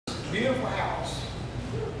beautiful house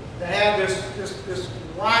that had this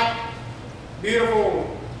white,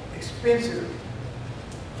 beautiful, expensive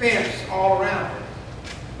fence all around it.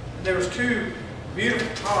 And there was two beautiful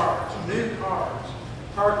cars, new cars,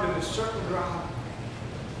 parked in this circle drive.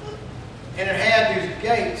 And it had these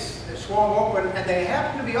gates that swung open, and they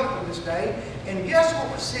happened to be open this day. And guess what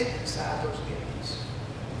was sitting inside those gates?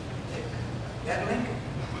 That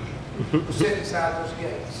Lincoln was sitting inside those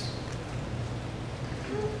gates.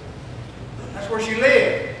 That's where she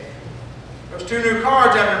lived. Those two new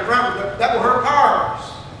cars out in front of her, that were her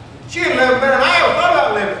cars. She had lived better than I ever thought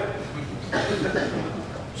about living.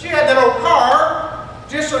 She had that old car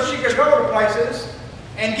just so she could go to places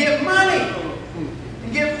and get money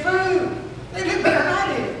and get food. They lived better than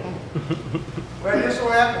I did. Well, this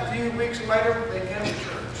will happen a few weeks later. They came to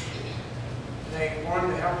church. They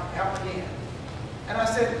wanted to help again. And I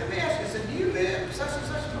said, let me ask you, I said, do you live in such and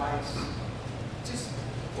such a place? Just,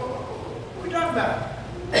 what are we talking about?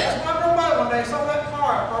 That's why I drove by one day and saw that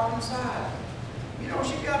car parked inside. You know,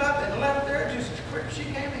 she got up and left there just as quick as she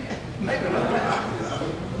came in. Maybe a little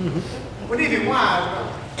bit. We need to be wise.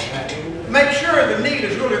 Make sure the need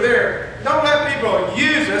is really there. Don't let people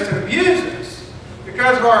use us and abuse us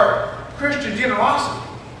because of our Christian generosity.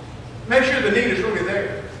 Make sure the need is really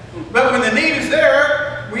there. But when the need is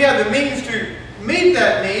there, we have the means to meet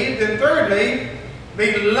that need. Then thirdly,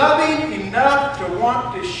 be loving enough to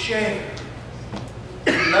want to share.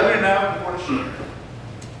 Be loving enough to want to share.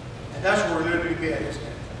 And that's where we're going to be at, isn't it?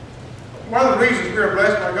 One of the reasons we are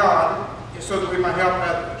blessed by God is so that we might help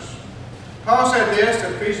others. Paul said this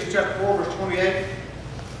in Ephesians chapter 4, verse 28.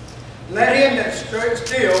 Let him that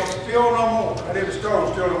steal no more. Let him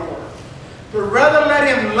steal no more. But rather let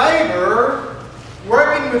him labor,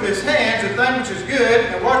 working with his hands the thing which is good.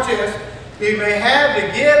 And watch this. He may have to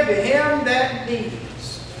give to him that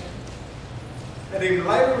needs. Let him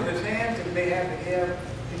labor with his hands and may have to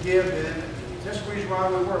give to them that needs. That's the reason why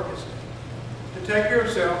we work, isn't it? To take care of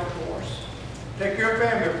self, of course. Take care of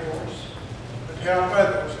family, of course. But to help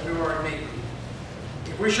others who are in need.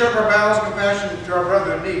 If we show our bowels of compassion to our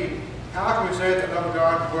brother in need, how can we say that the love of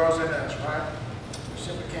God dwells in us, right? We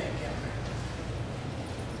simply can't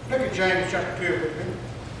we? Look at James chapter 2 with me.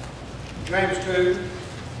 James 2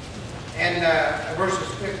 and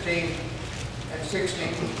verses 15 and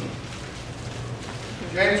 16.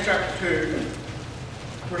 James chapter 2,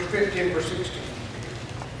 verse 15, verse 16.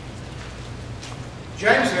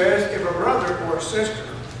 James says, if a brother or a sister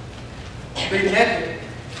be naked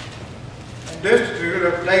and destitute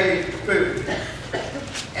of daily food,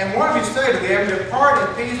 and one of you say to them, depart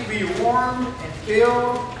in peace, be warmed and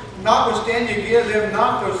filled, notwithstanding you give them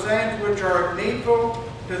not those things which are needful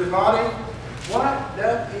to the body, what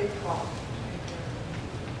doth it profit?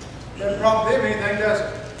 It doesn't profit them anything, does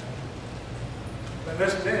it? But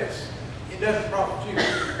listen to this. It doesn't profit you.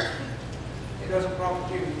 It doesn't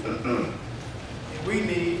profit you. And we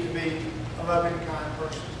need to be a loving, kind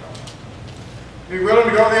person. Be willing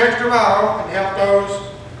to go the extra mile and help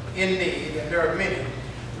those in need. And there are many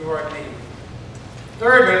who are in need.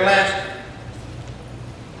 Thirdly and lastly.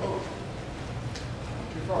 Oh,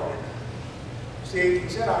 too far, didn't I? See, he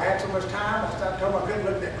said I had so much time. I told him I couldn't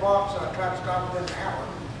look at that clock, so I tried to stop within an hour.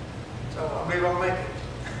 So I believe I'll make it.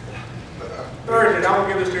 Thirdly, and I'll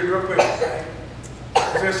give this to you real quick, okay?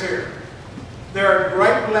 Is this here. There are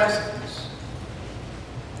great blessings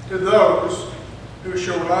to those who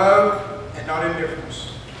show love and not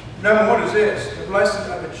indifference. Number one is this, the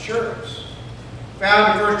blessing of insurance.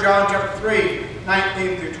 Found in 1 John chapter 3,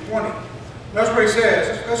 19 through 20. Notice what he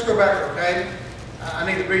says. Let's go back, okay? I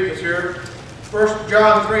need to read this here. 1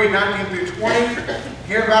 John 3, 19 through 20.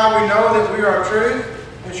 Hereby we know that we are truth,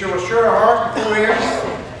 and shall assure our hearts before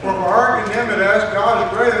him. For if our heart condemneth us, God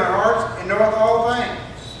is greater than our hearts, and knoweth all things.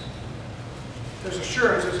 There's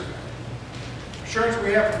assurance, isn't there? Assurance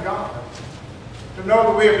we have from God. To know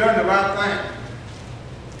that we have done the right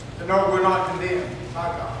thing. To know that we're not condemned by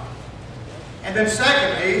God. And then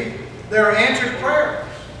secondly, there are answered prayers.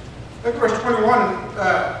 Look at verse 21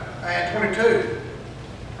 and 22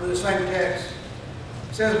 of the same text.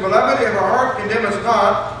 It says, Beloved, if our heart condemn us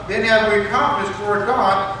not, then have we confidence toward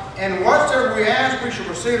God, and whatsoever we ask we shall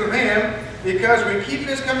receive of him, because we keep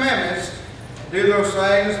his commandments and do those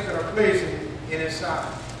things that are pleasing in his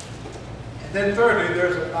sight. And then thirdly,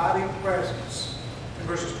 there's abiding presence in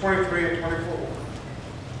verses 23 and 24.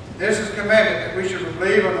 This is commandment, that we should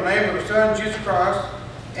believe on the name of the Son, Jesus Christ,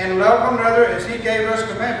 and love one another as he gave us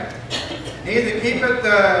commandment. He that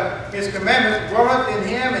keepeth his commandments dwelleth in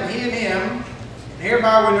him, and he in him. And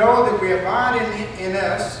hereby we know that we abide in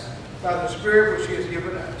us by the Spirit which he has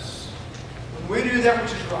given us. When we do that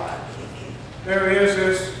which is right, there is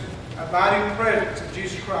this abiding presence of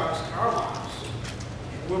Jesus Christ in our lives.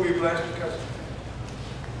 And we'll be blessed because of it.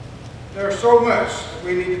 There's so much that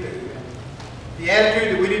we need to do. The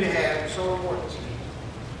attitude that we need to have is so important.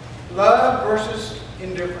 Love versus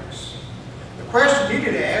indifference. The question you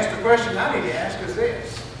need to ask, the question I need to ask is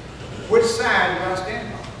this. Which side do I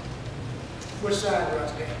stand on? Which side do I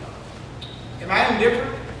stand on? Am I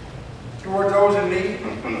indifferent toward those in need?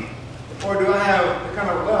 Or do I have the kind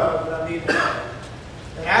of love that I need to have?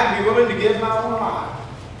 And I'd be willing to give my own life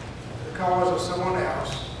for the cause of someone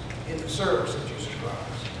else in the service of Jesus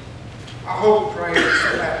Christ. I hope and pray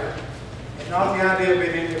it's the latter, and not the idea of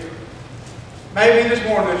being indifferent. Maybe this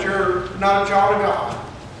morning that you're not a child of God.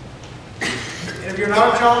 And if you're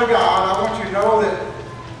not a child of God, I want you to know that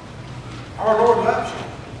our Lord loves you.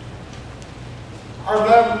 Our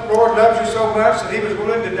Lord loves you so much that He was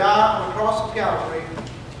willing to die on the cross of Calvary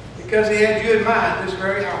because He had you in mind this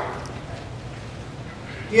very hour.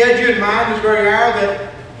 He had you in mind this very hour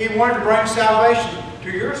that He wanted to bring salvation to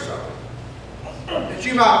your soul, that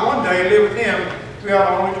you might one day live with Him throughout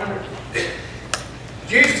all eternity.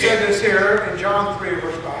 Jesus said this here in John 3,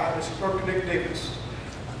 verse 5. This is for Nicodemus.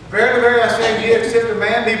 Verily, verily, I say to you, except a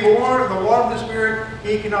man be born of the water and the Spirit,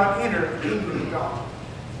 he cannot enter the kingdom of God.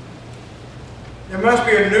 There must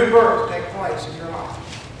be a new birth take place in your life.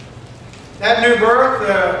 That new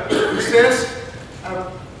birth consists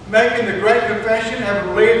of making the great confession,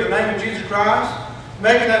 having believed the name of Jesus Christ,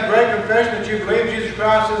 making that great confession that you believe Jesus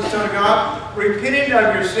Christ is the Son of God, repenting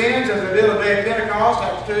of your sins as they did on the day of Pentecost,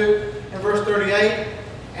 Acts 2 and verse 38,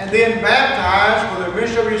 and then baptized for the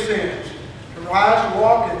remission of your sins, to rise and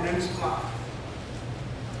walk in newness of life.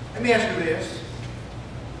 Let me ask you this.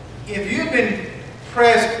 If you've been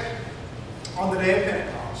present on the day of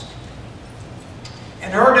Pentecost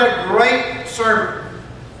and heard that great sermon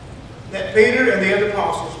that Peter and the other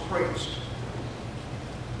apostles preached,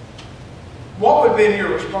 what would have been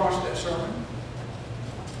your response to that sermon?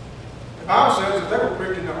 The Bible says that they were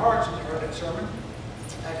pricked in their hearts when they heard that sermon.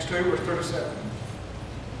 Acts 2, verse 37.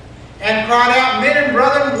 And cried out, men and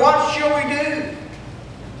brethren, what shall we do?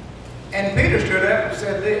 And Peter stood up and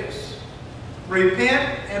said this,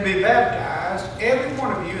 repent and be baptized, every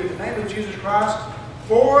one of you, in the name of Jesus Christ,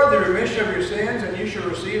 for the remission of your sins, and you shall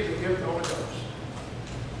receive the gift of the Holy Ghost.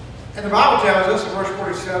 And the Bible tells us in verse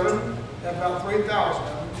 47 that about 3,000 of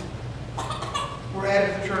them were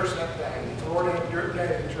added to the church that day. The Lord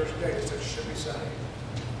added the church today that should be saved.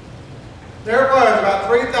 There was about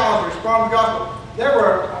 3,000 responding to the gospel. There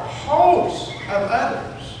were a host of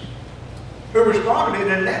others who responded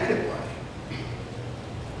in a negative way.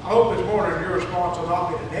 I hope this morning your response will not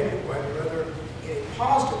be in a negative way, but rather in a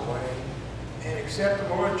positive way, and accept the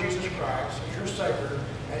Lord Jesus Christ as your Savior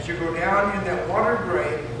as you go down in that watered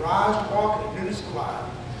grave and rise and walk in the newness of life,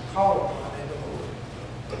 call upon the name of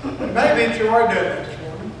the Lord. It may be that you've already done that this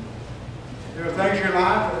morning. There are things in your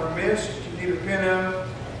life that are amiss that you need to repent of.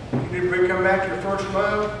 You need to come back to your first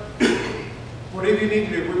love. Whatever you need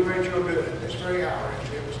to do, we pray that you'll do it this very hour as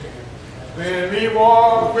you stand. When we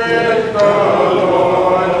walk with the